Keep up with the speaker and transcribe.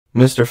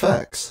Mr.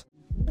 Facts.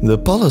 The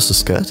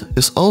Pallas cat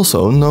is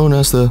also known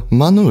as the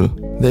Manul.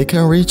 They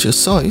can reach a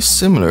size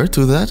similar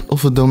to that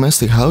of a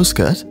domestic house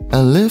cat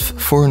and live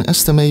for an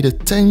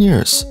estimated 10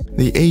 years.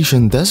 The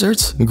Asian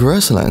deserts,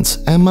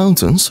 grasslands and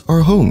mountains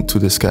are home to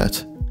this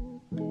cat.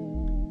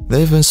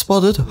 They've been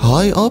spotted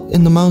high up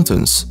in the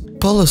mountains.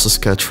 Pallas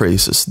cat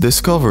traces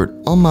discovered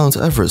on Mount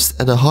Everest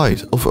at a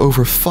height of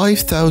over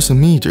 5,000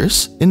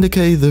 meters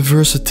indicate the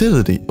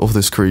versatility of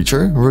this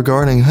creature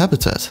regarding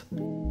habitat.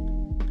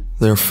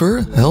 Their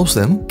fur helps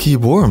them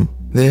keep warm.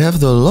 They have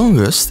the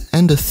longest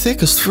and the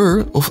thickest fur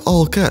of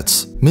all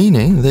cats,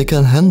 meaning they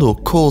can handle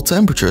cold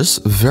temperatures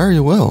very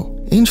well.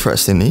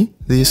 Interestingly,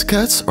 these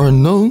cats are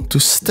known to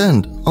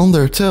stand on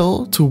their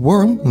tail to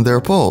warm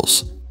their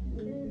paws.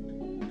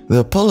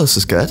 The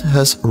Pallas cat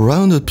has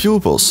rounded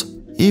pupils.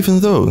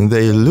 Even though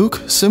they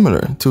look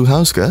similar to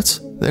house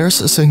cats,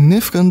 there's a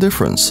significant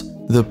difference.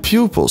 The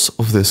pupils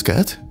of this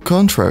cat,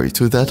 contrary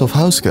to that of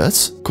house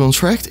cats,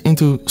 contract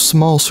into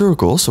small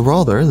circles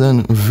rather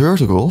than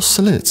vertical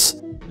slits.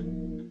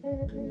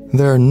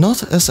 They're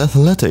not as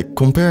athletic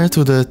compared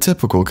to the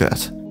typical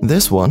cat.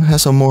 This one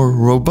has a more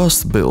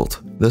robust build.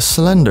 The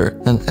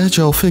slender and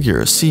agile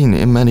figure seen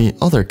in many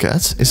other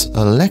cats is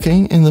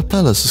lacking in the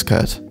Pallas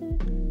cat.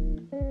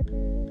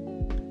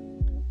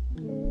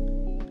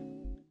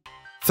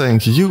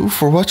 Thank you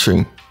for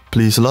watching.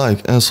 Please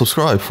like and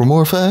subscribe for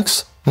more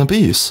facts, and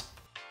peace.